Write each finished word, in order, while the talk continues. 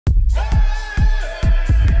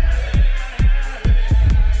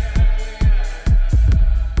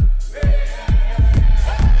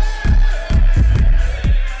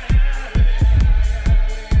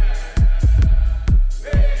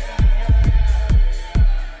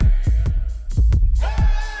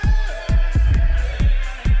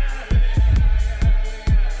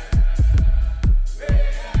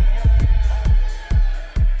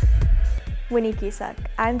Winikisak.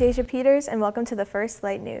 I'm Deja Peters and welcome to the First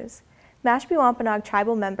Light News. Mashpee Wampanoag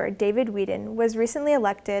tribal member David Weeden was recently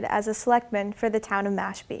elected as a selectman for the town of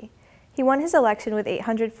Mashpee. He won his election with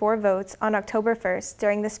 804 votes on October 1st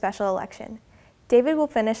during the special election. David will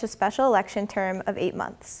finish a special election term of 8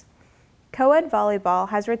 months. Co-ed volleyball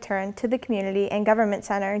has returned to the Community and Government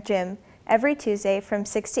Center gym every Tuesday from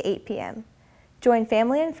 6 to 8 p.m. Join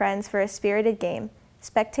family and friends for a spirited game.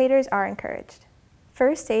 Spectators are encouraged.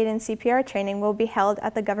 First aid and CPR training will be held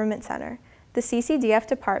at the Government Center. The CCDF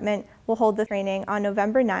department will hold the training on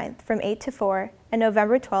November 9th from 8 to 4 and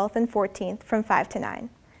November 12th and 14th from 5 to 9.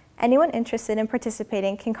 Anyone interested in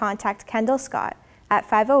participating can contact Kendall Scott at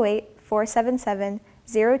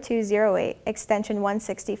 508-477-0208 extension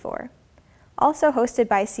 164. Also hosted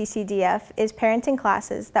by CCDF is parenting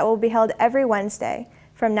classes that will be held every Wednesday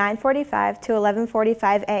from 9:45 to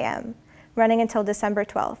 11:45 a.m., running until December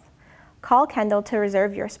 12th. Call Kendall to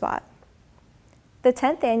reserve your spot. The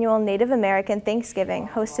 10th Annual Native American Thanksgiving,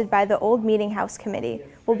 hosted by the Old Meeting House Committee,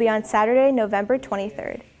 will be on Saturday, November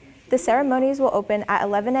 23rd. The ceremonies will open at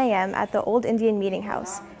 11 a.m. at the Old Indian Meeting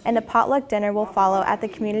House, and a potluck dinner will follow at the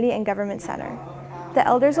Community and Government Center. The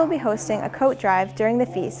elders will be hosting a coat drive during the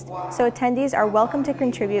feast, so attendees are welcome to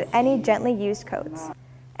contribute any gently used coats.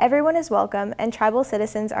 Everyone is welcome, and tribal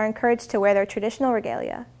citizens are encouraged to wear their traditional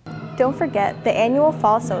regalia. Don't forget the annual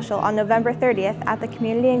Fall Social on November 30th at the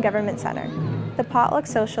Community and Government Center. The potluck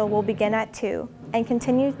social will begin at 2 and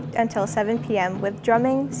continue until 7 p.m. with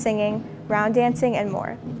drumming, singing, round dancing, and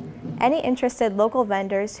more. Any interested local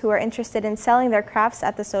vendors who are interested in selling their crafts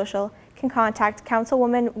at the social can contact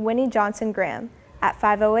Councilwoman Winnie Johnson Graham at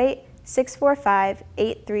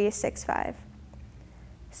 508-645-8365.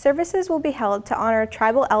 Services will be held to honor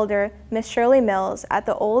tribal elder Miss Shirley Mills at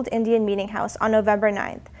the Old Indian Meeting House on November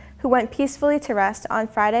 9th, who went peacefully to rest on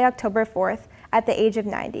Friday, October 4th at the age of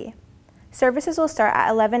 90. Services will start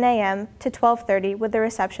at 11 a.m. to 12:30 with the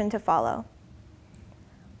reception to follow.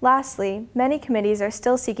 Lastly, many committees are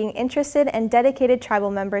still seeking interested and dedicated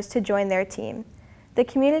tribal members to join their team. The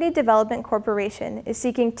Community Development Corporation is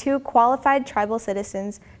seeking 2 qualified tribal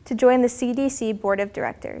citizens to join the CDC Board of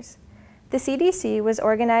Directors. The CDC was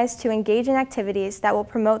organized to engage in activities that will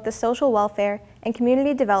promote the social welfare and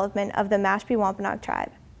community development of the Mashpee Wampanoag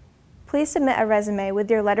tribe. Please submit a resume with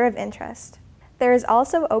your letter of interest. There is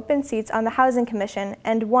also open seats on the Housing Commission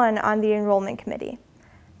and 1 on the Enrollment Committee.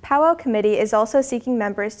 Powwow Committee is also seeking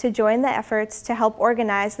members to join the efforts to help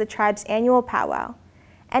organize the tribe's annual powwow.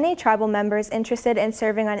 Any tribal members interested in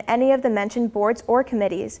serving on any of the mentioned boards or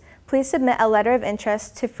committees, please submit a letter of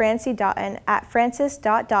interest to Francie Doughton at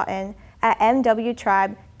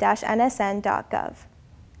francis.doughton@mwtribe-nsn.gov.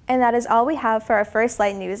 And that is all we have for our First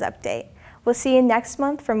Light News update. We'll see you next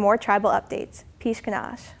month for more tribal updates. Peace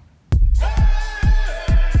Kanash.